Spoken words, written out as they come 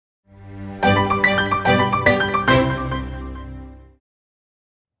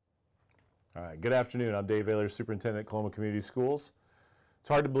Good afternoon. I'm Dave Ehlers, Superintendent at Coloma Community Schools. It's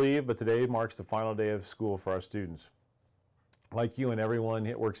hard to believe, but today marks the final day of school for our students. Like you and everyone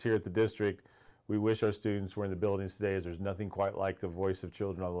that works here at the district, we wish our students were in the buildings today, as there's nothing quite like the voice of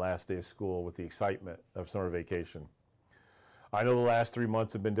children on the last day of school with the excitement of summer vacation. I know the last 3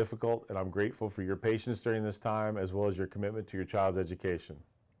 months have been difficult, and I'm grateful for your patience during this time, as well as your commitment to your child's education.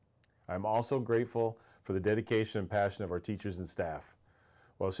 I'm also grateful for the dedication and passion of our teachers and staff.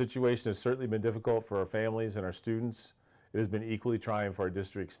 While the situation has certainly been difficult for our families and our students, it has been equally trying for our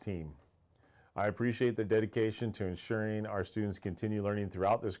district's team. I appreciate their dedication to ensuring our students continue learning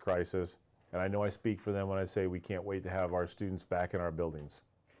throughout this crisis, and I know I speak for them when I say we can't wait to have our students back in our buildings.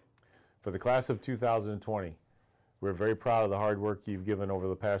 For the class of 2020, we're very proud of the hard work you've given over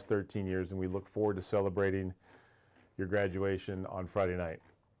the past 13 years, and we look forward to celebrating your graduation on Friday night.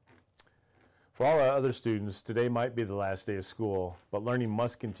 For all our other students, today might be the last day of school, but learning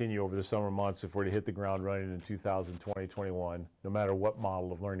must continue over the summer months if we're to hit the ground running in 2020-21, no matter what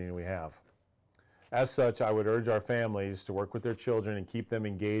model of learning we have. As such, I would urge our families to work with their children and keep them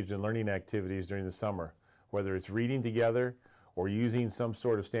engaged in learning activities during the summer, whether it's reading together or using some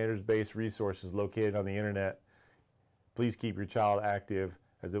sort of standards-based resources located on the internet. Please keep your child active,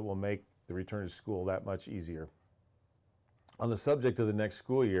 as it will make the return to school that much easier. On the subject of the next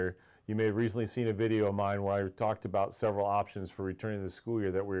school year, you may have recently seen a video of mine where I talked about several options for returning to the school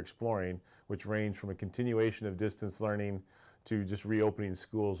year that we're exploring, which range from a continuation of distance learning to just reopening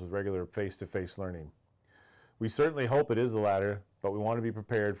schools with regular face-to-face learning. We certainly hope it is the latter, but we want to be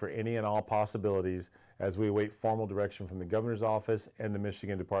prepared for any and all possibilities as we await formal direction from the Governor's Office and the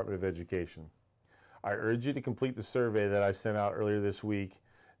Michigan Department of Education. I urge you to complete the survey that I sent out earlier this week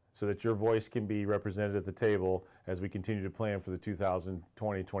so that your voice can be represented at the table as we continue to plan for the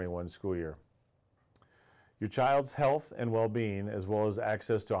 2020-21 school year. Your child's health and well-being, as well as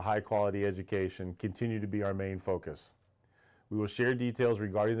access to a high-quality education, continue to be our main focus. We will share details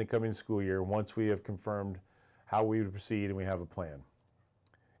regarding the coming school year once we have confirmed how we would proceed and we have a plan.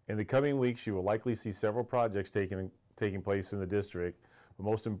 In the coming weeks, you will likely see several projects taking place in the district, but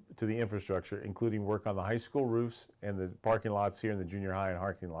most to the infrastructure, including work on the high school roofs and the parking lots here in the junior high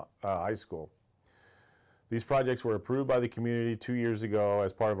and high school. These projects were approved by the community 2 years ago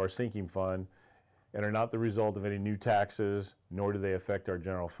as part of our sinking fund and are not the result of any new taxes, nor do they affect our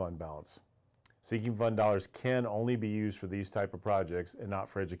general fund balance. Sinking fund dollars can only be used for these type of projects and not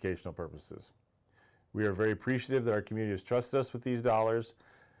for educational purposes. We are very appreciative that our community has trusted us with these dollars,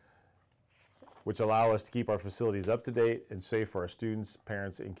 which allow us to keep our facilities up to date and safe for our students,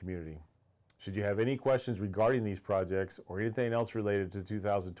 parents, and community. Should you have any questions regarding these projects or anything else related to the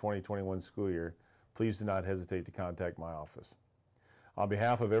 2020-21 school year, please do not hesitate to contact my office. On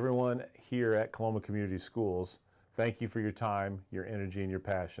behalf of everyone here at Coloma Community Schools, thank you for your time, your energy, and your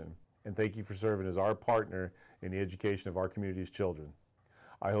passion, and thank you for serving as our partner in the education of our community's children.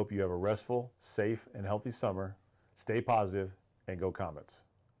 I hope you have a restful, safe, and healthy summer. Stay positive, and go Comets.